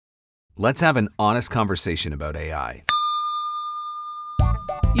Let's have an honest conversation about AI.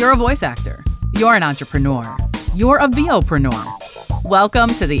 You're a voice actor. You're an entrepreneur. You're a VOpreneur. Welcome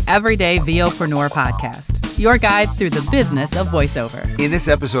to the Everyday VOpreneur podcast, your guide through the business of voiceover. In this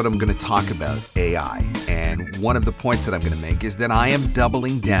episode, I'm going to talk about AI. And one of the points that I'm going to make is that I am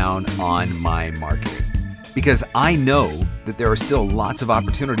doubling down on my marketing. Because I know that there are still lots of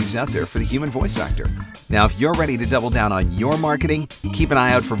opportunities out there for the human voice actor. Now, if you're ready to double down on your marketing, keep an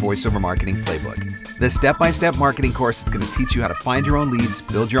eye out for VoiceOver Marketing Playbook, the step-by-step marketing course that's going to teach you how to find your own leads,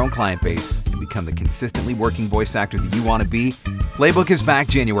 build your own client base, and become the consistently working voice actor that you want to be. Playbook is back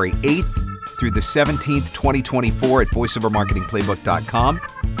January 8th through the 17th, 2024 at voiceovermarketingplaybook.com.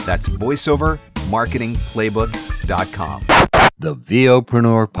 That's voiceovermarketingplaybook.com. The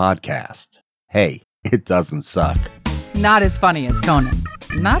VOpreneur Podcast. Hey, it doesn't suck. Not as funny as Conan.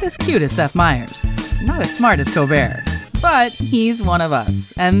 Not as cute as Seth Meyers. Not as smart as Colbert. But he's one of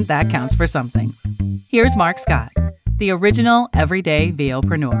us, and that counts for something. Here's Mark Scott, the original everyday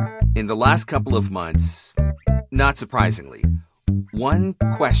VOpreneur. In the last couple of months, not surprisingly, one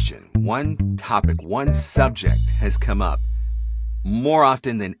question, one topic, one subject has come up more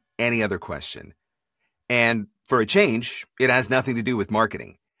often than any other question. And for a change, it has nothing to do with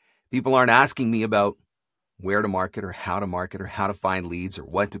marketing. People aren't asking me about where to market or how to find leads or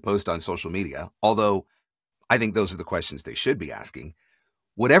what to post on social media, although I think those are the questions they should be asking.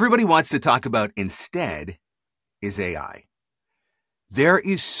 What everybody wants to talk about instead is AI. There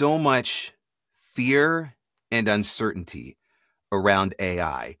is so much fear and uncertainty around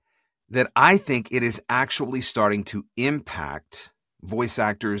AI that I think it is actually starting to impact voice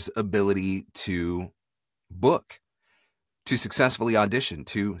actors' ability to book, to successfully audition,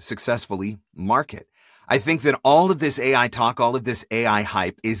 to successfully market. I think that all of this AI talk, all of this AI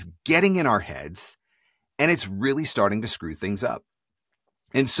hype is getting in our heads, and it's really starting to screw things up.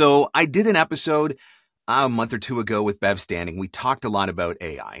 And so I did an episode a month or two ago with Bev Standing. We talked a lot about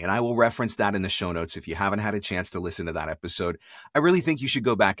AI, and I will reference that in the show notes if you haven't had a chance to listen to that episode. I really think you should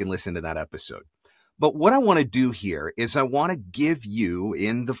go back and listen to that episode. But what I want to do here is I want to give you,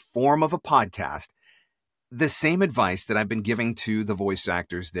 in the form of a podcast, the same advice that I've been giving to the voice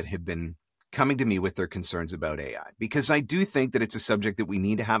actors that have been coming to me with their concerns about AI, because I do think that it's a subject that we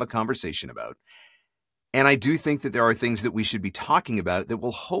need to have a conversation about. And I do think that there are things that we should be talking about that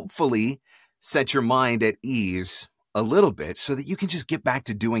will hopefully set your mind at ease a little bit so that you can just get back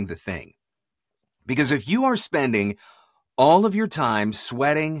to doing the thing. Because if you are spending all of your time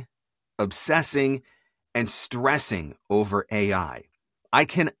sweating, obsessing, and stressing over AI, I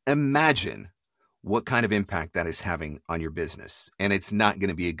can imagine what kind of impact that is having on your business. And it's not going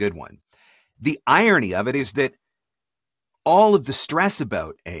to be a good one. The irony of it is that all of the stress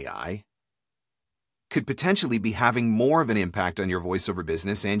about AI could potentially be having more of an impact on your voiceover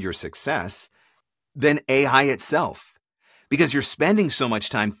business and your success than AI itself. Because you're spending so much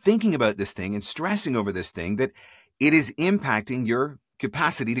time thinking about this thing and stressing over this thing that it is impacting your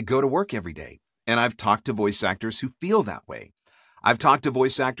capacity to go to work every day. And I've talked to voice actors who feel that way. I've talked to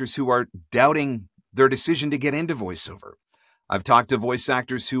voice actors who are doubting their decision to get into voiceover. I've talked to voice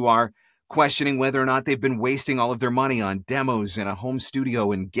actors who are questioning whether or not they've been wasting all of their money on demos in a home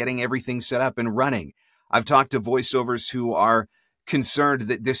studio and getting everything set up and running. I've talked to voiceovers who are concerned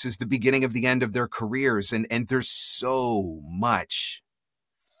that this is the beginning of the end of their careers, and there's so much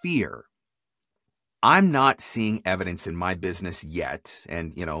fear. I'm not seeing evidence in my business yet,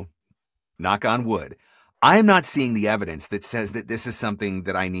 and, knock on wood, I'm not seeing the evidence that says that this is something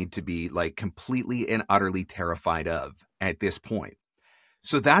that I need to be completely and utterly terrified of at this point.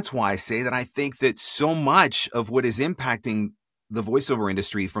 So that's why I say that I think that so much of what is impacting the voiceover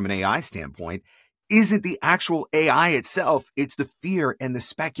industry from an AI standpoint isn't the actual AI itself. It's the fear and the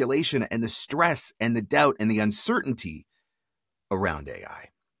speculation and the stress and the doubt and the uncertainty around AI.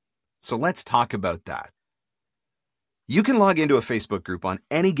 So let's talk about that. You can log into a Facebook group on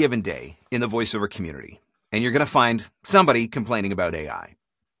any given day in the voiceover community, and you're going to find somebody complaining about AI.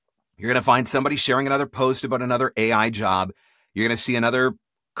 You're going to find somebody sharing another post about another AI job. You're going to see another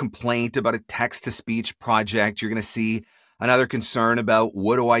complaint about a text-to-speech project. You're going to see another concern about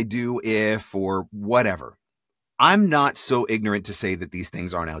what do I do if, or whatever. I'm not so ignorant to say that these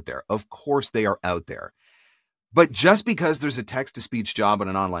things aren't out there. Of course they are out there. But just because there's a text-to-speech job on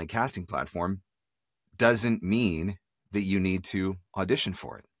an online casting platform doesn't mean that you need to audition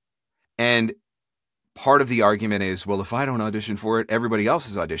for it. And part of the argument is, well, if I don't audition for it, everybody else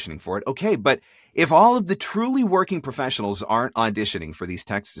is auditioning for it. Okay, but if all of the truly working professionals aren't auditioning for these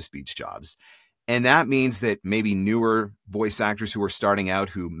text-to-speech jobs, And that means that maybe newer voice actors who are starting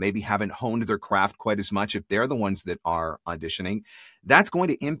out, who maybe haven't honed their craft quite as much, if they're the ones that are auditioning, that's going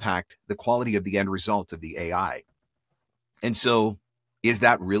to impact the quality of the end result of the AI. And so is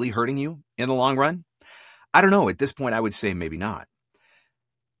that really hurting you in the long run? I don't know. At this point, I would say maybe not.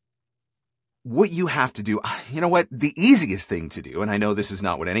 What you have to do, you know what? The easiest thing to do, and I know this is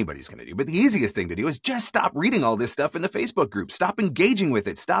not what anybody's going to do, but the easiest thing to do is just stop reading all this stuff in the Facebook group. Stop engaging with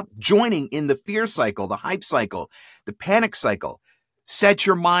it. Stop joining in the fear cycle, the hype cycle, the panic cycle. Set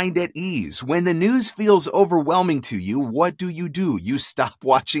your mind at ease. When the news feels overwhelming to you, what do? You stop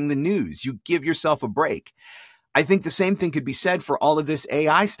watching the news. You give yourself a break. I think the same thing could be said for all of this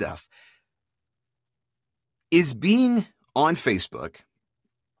AI stuff. Is being on Facebook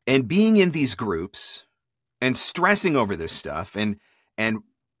and being in these groups and stressing over this stuff and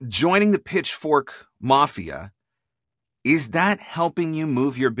joining the pitchfork mafia, is that helping you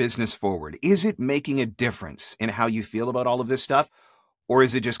move your business forward? Is it making a difference in how you feel about all of this stuff? Or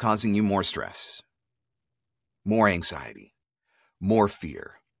is it just causing you more stress, more anxiety, more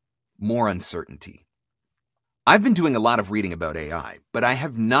fear, more uncertainty? I've been doing a lot of reading about AI, but I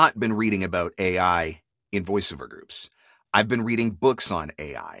have not been reading about AI in voiceover groups. I've been reading books on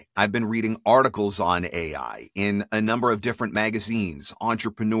AI. I've been reading articles on AI in a number of different magazines,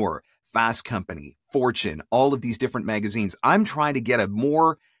 Entrepreneur, Fast Company, Fortune, all of these different magazines. I'm trying to get a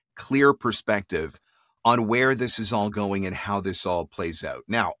more clear perspective on where this is all going and how this all plays out.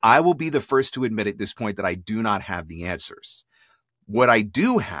 Now, I will be the first to admit at this point that I do not have the answers. What I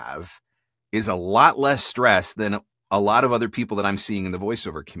do have is a lot less stress than a lot of other people that I'm seeing in the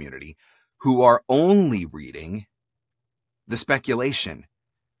voiceover community who are only reading the speculation,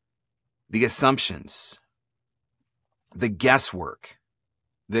 the assumptions, the guesswork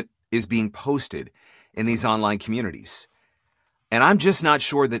that is being posted in these online communities. And I'm just not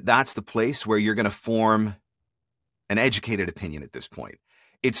sure that that's the place where you're going to form an educated opinion at this point.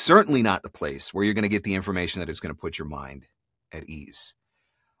 It's certainly not the place where you're going to get the information that is going to put your mind at ease.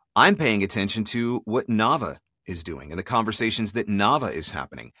 I'm paying attention to what Nava is doing and the conversations that Nava is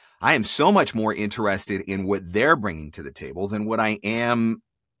happening. I am so much more interested in what they're bringing to the table than what I am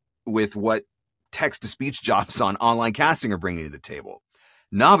with what text-to-speech jobs on online casting are bringing to the table.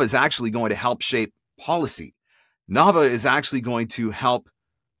 Nava is actually going to help shape policy. Nava is actually going to help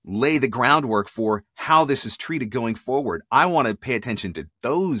lay the groundwork for how this is treated going forward. I want to pay attention to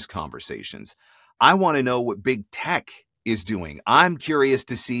those conversations. I want to know what big tech is doing. I'm curious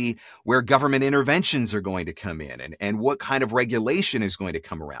to see where government interventions are going to come in and what kind of regulation is going to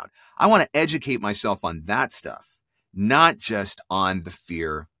come around. I want to educate myself on that stuff, not just on the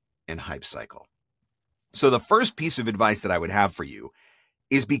fear and hype cycle. So the first piece of advice that I would have for you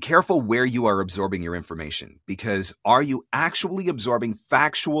is be careful where you are absorbing your information, because are you actually absorbing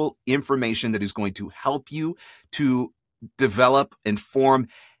factual information that is going to help you to develop and form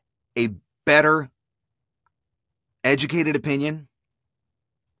a better educated opinion?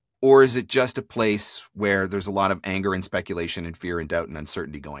 Or is it just a place where there's a lot of anger and speculation and fear and doubt and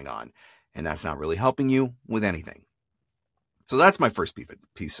uncertainty going on? And that's not really helping you with anything. So that's my first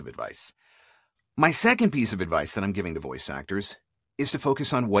piece of advice. My second piece of advice that I'm giving to voice actors is to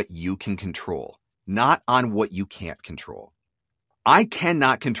focus on what you can control, not on what you can't control. I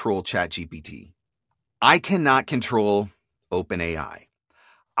cannot control ChatGPT. I cannot control OpenAI.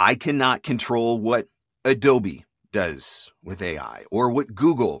 I cannot control what Adobe does with AI or what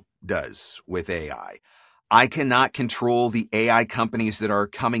Google does with AI. I cannot control the AI companies that are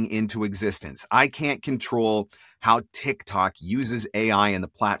coming into existence. I can't control how TikTok uses AI in the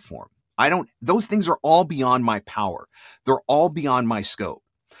platform. Those things are all beyond my power. They're all beyond my scope.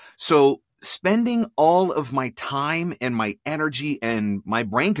 So spending all of my time and my energy and my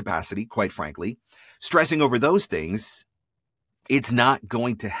brain capacity, quite frankly, stressing over those things, it's not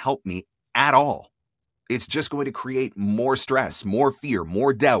going to help me at all. It's just going to create more stress, more fear,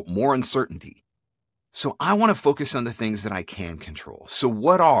 more doubt, more uncertainty. So I want to focus on the things that I can control. So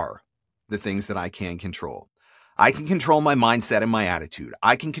what are the things that I can control? I can control my mindset and my attitude.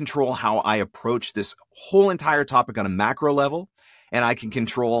 I can control how I approach this whole entire topic on a macro level, and I can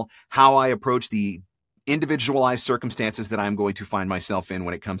control how I approach the individualized circumstances that I'm going to find myself in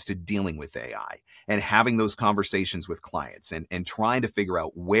when it comes to dealing with AI and having those conversations with clients and trying to figure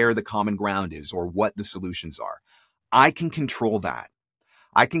out where the common ground is or what the solutions are. I can control that.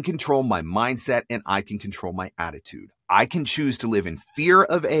 I can control my mindset and I can control my attitude. I can choose to live in fear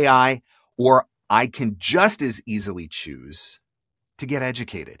of AI, or I can just as easily choose to get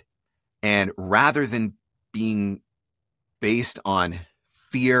educated. And rather than being based on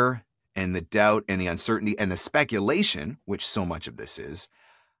fear and the doubt and the uncertainty and the speculation, which so much of this is,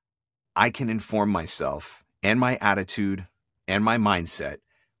 I can inform myself and my attitude and my mindset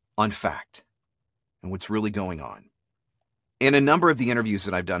on fact and what's really going on. In a number of the interviews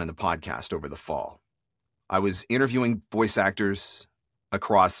that I've done in the podcast over the fall, I was interviewing voice actors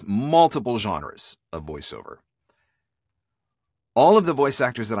across multiple genres of voiceover. All of the voice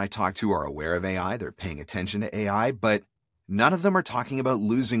actors that I talk to are aware of AI, they're paying attention to AI, but none of them are talking about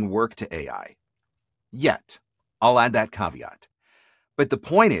losing work to AI. Yet, I'll add that caveat. But the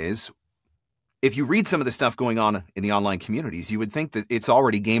point is, if you read some of the stuff going on in the online communities, you would think that it's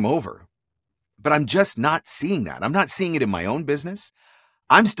already game over. But I'm just not seeing that. I'm not seeing it in my own business.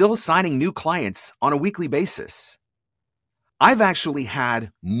 I'm still signing new clients on a weekly basis. I've actually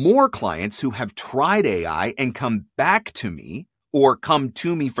had more clients who have tried AI and come back to me or come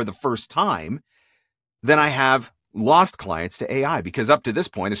to me for the first time than I have lost clients to AI, because up to this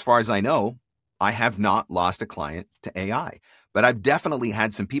point, as far as I know, I have not lost a client to AI. But I've definitely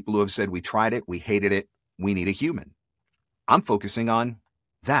had some people who have said, we tried it, we hated it, we need a human. I'm focusing on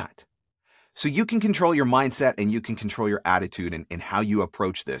that. So you can control your mindset and you can control your attitude and how you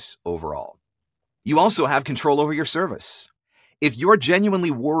approach this overall. You also have control over your service. If you're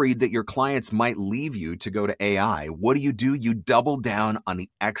genuinely worried that your clients might leave you to go to AI, what do? You double down on the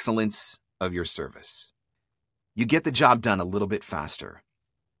excellence of your service. You get the job done a little bit faster.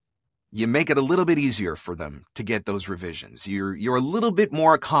 You make it a little bit easier for them to get those revisions. You're a little bit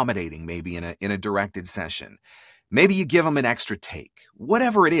more accommodating maybe in a directed session. Maybe you give them an extra take.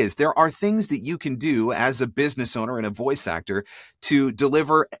 Whatever it is, there are things that you can do as a business owner and a voice actor to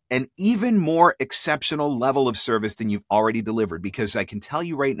deliver an even more exceptional level of service than you've already delivered, because I can tell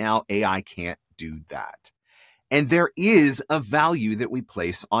you right now, AI can't do that. And there is a value that we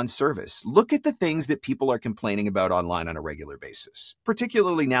place on service. Look at the things that people are complaining about online on a regular basis,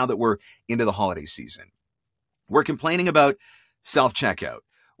 particularly now that we're into the holiday season. We're complaining about self-checkout.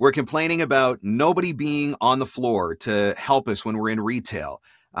 We're complaining about nobody being on the floor to help us when we're in retail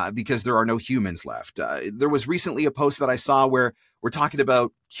because there are no humans left. There was recently a post that I saw where we're talking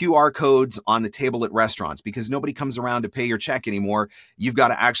about QR codes on the table at restaurants because nobody comes around to pay your check anymore. You've got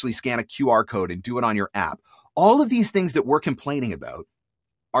to actually scan a QR code and do it on your app. All of these things that we're complaining about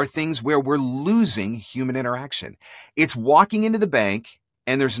are things where we're losing human interaction. It's walking into the bank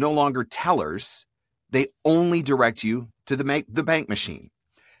and there's no longer tellers. They only direct you to the bank machine.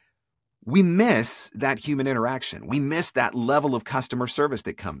 We miss that human interaction. We miss that level of customer service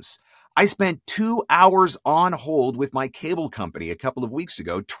that comes. I spent 2 hours on hold with my cable company a couple of weeks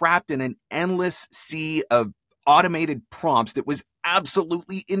ago, trapped in an endless sea of automated prompts that was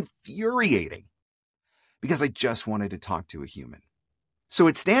absolutely infuriating because I just wanted to talk to a human. So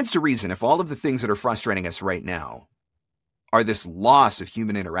it stands to reason, if all of the things that are frustrating us right now are this loss of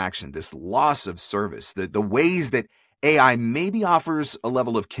human interaction, this loss of service, the ways that AI maybe offers a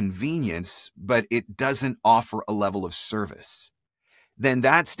level of convenience, but it doesn't offer a level of service, then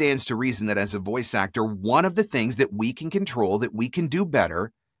that stands to reason that as a voice actor, one of the things that we can control, that we can do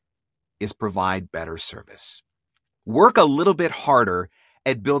better, is provide better service. Work a little bit harder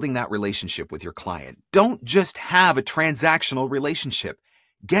at building that relationship with your client. Don't just have a transactional relationship.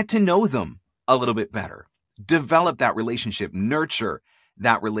 Get to know them a little bit better. Develop that relationship, nurture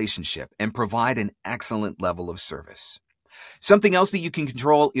that relationship, and provide an excellent level of service. Something else that you can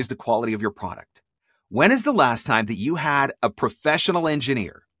control is the quality of your product. When is the last time that you had a professional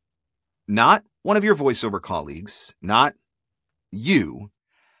engineer, not one of your voiceover colleagues, not you,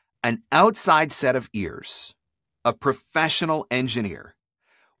 an outside set of ears, a professional engineer?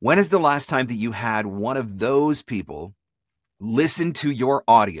 When is the last time that you had one of those people listen to your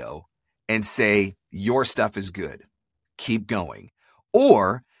audio and say, your stuff is good, keep going?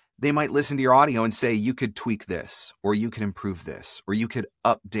 Or they might listen to your audio and say, you could tweak this, or you could improve this, or you could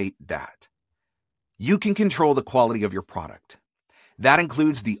update that. You can control the quality of your product. That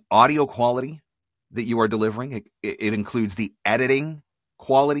includes the audio quality that you are delivering. It includes the editing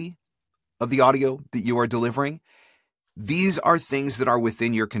quality of the audio that you are delivering. These are things that are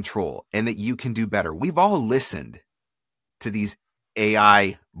within your control and that you can do better. We've all listened to these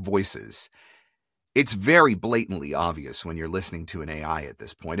AI voices. It's very blatantly obvious when you're listening to an AI at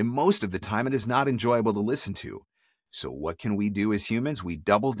this point, and most of the time it is not enjoyable to listen to. So what can we do as humans? We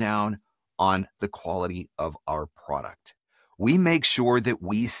double down on the quality of our product. We make sure that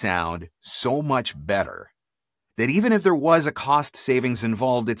we sound so much better that even if there was a cost savings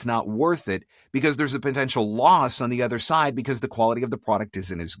involved, it's not worth it because there's a potential loss on the other side because the quality of the product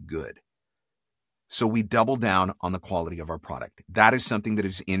isn't as good. So we double down on the quality of our product. That is something that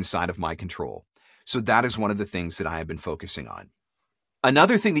is inside of my control. So that is one of the things that I have been focusing on.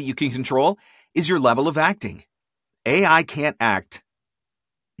 Another thing that you can control is your level of acting. AI can't act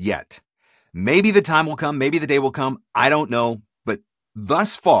yet. Maybe the time will come, maybe the day will come, I don't know, but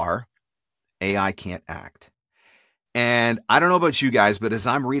thus far, AI can't act. And I don't know about you guys, but as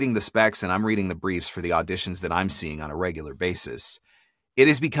I'm reading the specs and I'm reading the briefs for the auditions that I'm seeing on a regular basis, it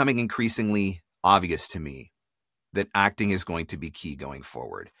is becoming increasingly obvious to me that acting is going to be key going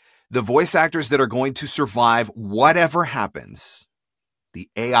forward. The voice actors that are going to survive whatever happens, the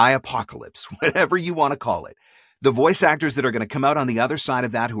AI apocalypse, whatever you want to call it, the voice actors that are going to come out on the other side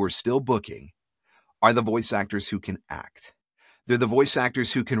of that who are still booking are the voice actors who can act. They're the voice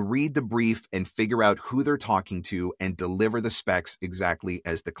actors who can read the brief and figure out who they're talking to and deliver the specs exactly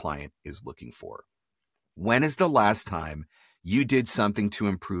as the client is looking for. When is the last time you did something to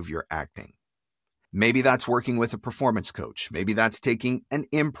improve your acting? Maybe that's working with a performance coach. Maybe that's taking an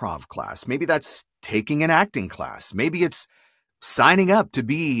improv class. Maybe that's taking an acting class. Maybe it's signing up to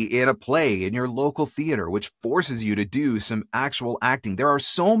be in a play in your local theater, which forces you to do some actual acting. There are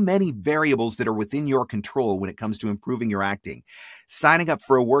so many variables that are within your control when it comes to improving your acting. Signing up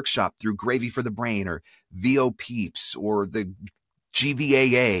for a workshop through Gravy for the Brain or VO Peeps or the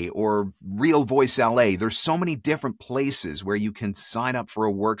GVAA or Real Voice LA. There's so many different places where you can sign up for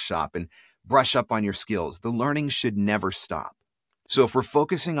a workshop and brush up on your skills. The learning should never stop. So if we're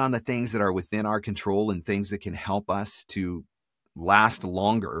focusing on the things that are within our control and things that can help us to last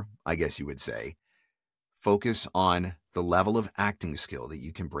longer, I guess you would say, focus on the level of acting skill that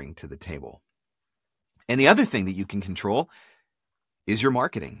you can bring to the table. And the other thing that you can control is your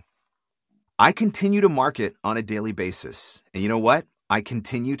marketing. I continue to market on a daily basis. And you know what? I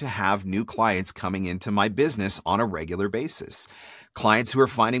continue to have new clients coming into my business on a regular basis. Clients who are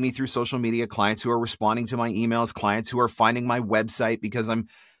finding me through social media, clients who are responding to my emails, clients who are finding my website because I'm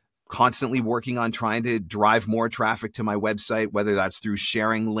constantly working on trying to drive more traffic to my website, whether that's through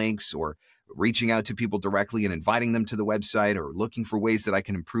sharing links or reaching out to people directly and inviting them to the website or looking for ways that I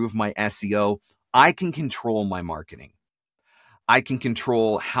can improve my SEO. I can control my marketing. I can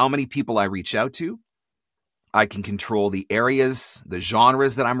control how many people I reach out to. I can control the areas, the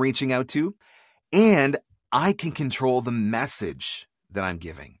genres that I'm reaching out to, and I can control the message that I'm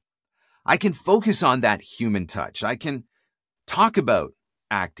giving. I can focus on that human touch. I can talk about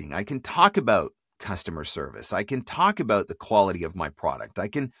acting. I can talk about customer service. I can talk about the quality of my product. I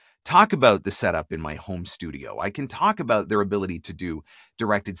can talk about the setup in my home studio. I can talk about their ability to do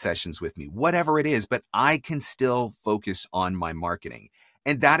directed sessions with me, whatever it is, but I can still focus on my marketing.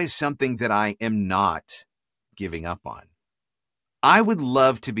 And that is something that I am not giving up on. I would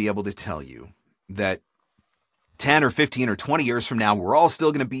love to be able to tell you that 10 or 15 or 20 years from now, we're all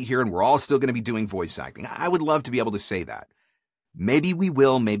still going to be here and we're all still going to be doing voice acting. I would love to be able to say that. Maybe we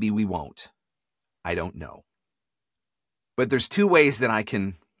will, maybe we won't. I don't know. But there's two ways that I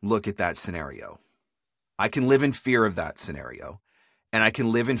can look at that scenario. I can live in fear of that scenario, and I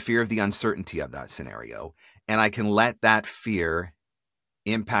can live in fear of the uncertainty of that scenario, and I can let that fear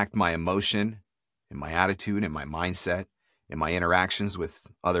impact my emotion and my attitude and my mindset and my interactions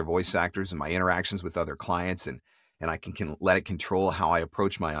with other voice actors and my interactions with other clients, and I can let it control how I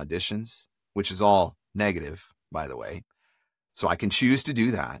approach my auditions, which is all negative, by the way. So I can choose to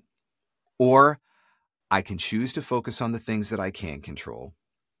do that, or I can choose to focus on the things that I can control,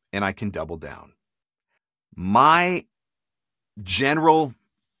 and I can double down. My general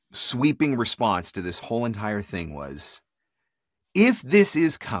sweeping response to this whole entire thing was, if this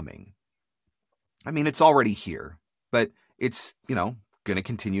is coming, I mean, it's already here, but it's, going to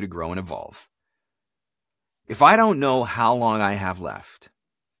continue to grow and evolve. If I don't know how long I have left,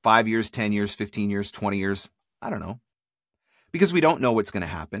 5 years, 10 years, 15 years, 20 years, I don't know. Because we don't know what's going to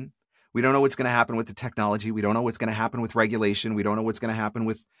happen. We don't know what's going to happen with the technology. We don't know what's going to happen with regulation. We don't know what's going to happen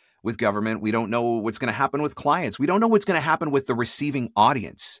with government. We don't know what's going to happen with clients. We don't know what's going to happen with the receiving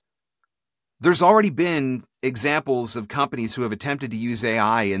audience. There's already been examples of companies who have attempted to use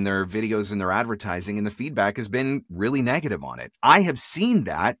AI in their videos and their advertising, and the feedback has been really negative on it. I have seen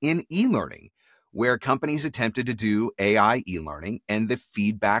that in e-learning, where companies attempted to do AI e-learning and the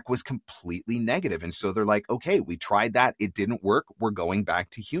feedback was completely negative. And so they're like, okay, we tried that. It didn't work. We're going back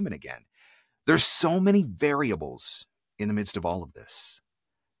to human again. There's so many variables in the midst of all of this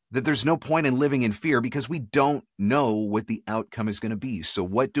that there's no point in living in fear because we don't know what the outcome is going to be. So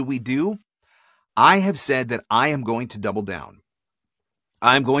what do? I have said that I am going to double down.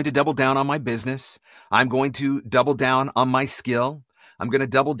 I'm going to double down on my business. I'm going to double down on my skill. I'm going to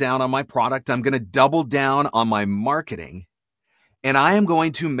double down on my product. I'm going to double down on my marketing. And I am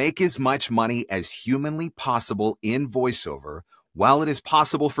going to make as much money as humanly possible in voiceover while it is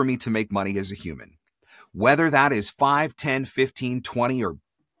possible for me to make money as a human. Whether that is 5, 10, 15, 20, or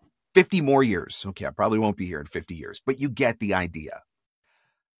 50 more years. Okay, I probably won't be here in 50 years, but you get the idea.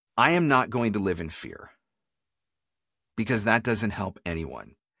 I am not going to live in fear because that doesn't help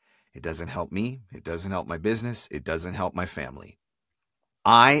anyone. It doesn't help me. It doesn't help my business. It doesn't help my family.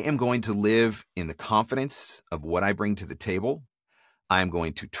 I am going to live in the confidence of what I bring to the table. I am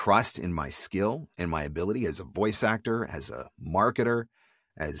going to trust in my skill and my ability as a voice actor, as a marketer,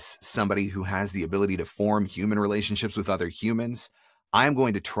 as somebody who has the ability to form human relationships with other humans. I am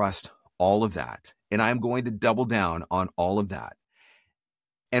going to trust all of that, and I am going to double down on all of that.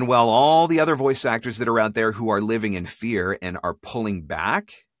 And while all the other voice actors that are out there who are living in fear and are pulling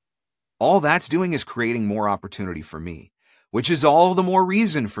back, all that's doing is creating more opportunity for me, which is all the more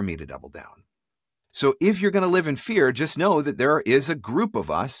reason for me to double down. So if you're going to live in fear, just know that there is a group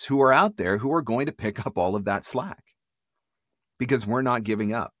of us who are out there who are going to pick up all of that slack because we're not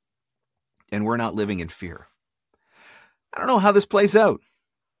giving up and we're not living in fear. I don't know how this plays out.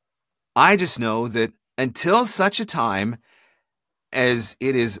 I just know that until such a time as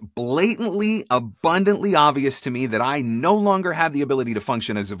it is blatantly, abundantly obvious to me that I no longer have the ability to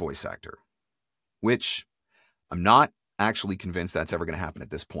function as a voice actor, which I'm not actually convinced that's ever going to happen at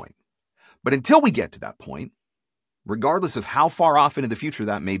this point. But until we get to that point, regardless of how far off into the future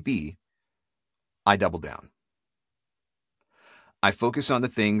that may be, I double down. I focus on the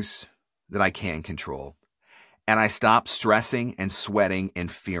things that I can control, and I stop stressing and sweating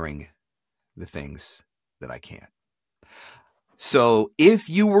and fearing the things that I can't. So if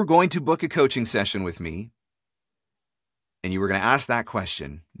you were going to book a coaching session with me and you were going to ask that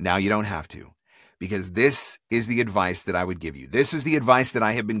question, now you don't have to, because this is the advice that I would give you. This is the advice that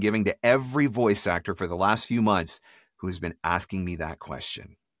I have been giving to every voice actor for the last few months who has been asking me that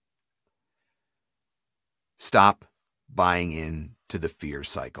question. Stop buying into the fear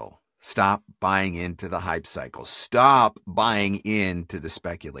cycle. Stop buying into the hype cycle. Stop buying into the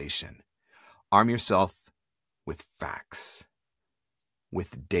speculation. Arm yourself with facts,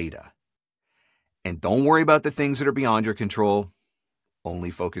 with data. And don't worry about the things that are beyond your control.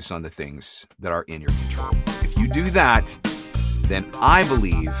 Only focus on the things that are in your control. If you do that, then I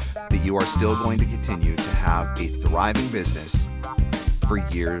believe that you are still going to continue to have a thriving business for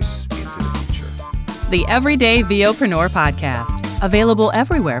years into the future. The Everyday VOpreneur Podcast. Available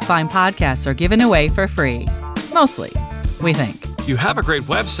everywhere fine podcasts are given away for free. Mostly, we think. You have a great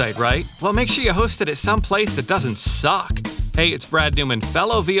website, right? Well, make sure you host it at some place that doesn't suck. Hey, it's Brad Newman,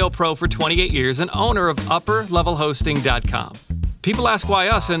 fellow VO Pro for 28 years and owner of UpperLevelHosting.com. People ask why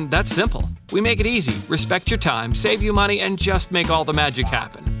us, and that's simple. We make it easy, respect your time, save you money, and just make all the magic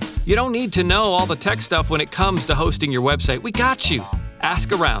happen. You don't need to know all the tech stuff when it comes to hosting your website. We got you.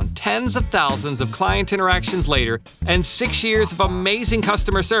 Ask around. Tens of thousands of client interactions later, and 6 years of amazing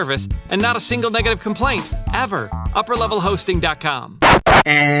customer service, and not a single negative complaint, ever. UpperLevelHosting.com.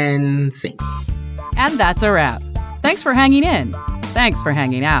 And sync. And that's a wrap. Thanks for hanging in. Thanks for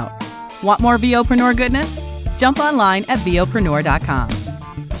hanging out. Want more VOpreneur goodness? Jump online at VOpreneur.com.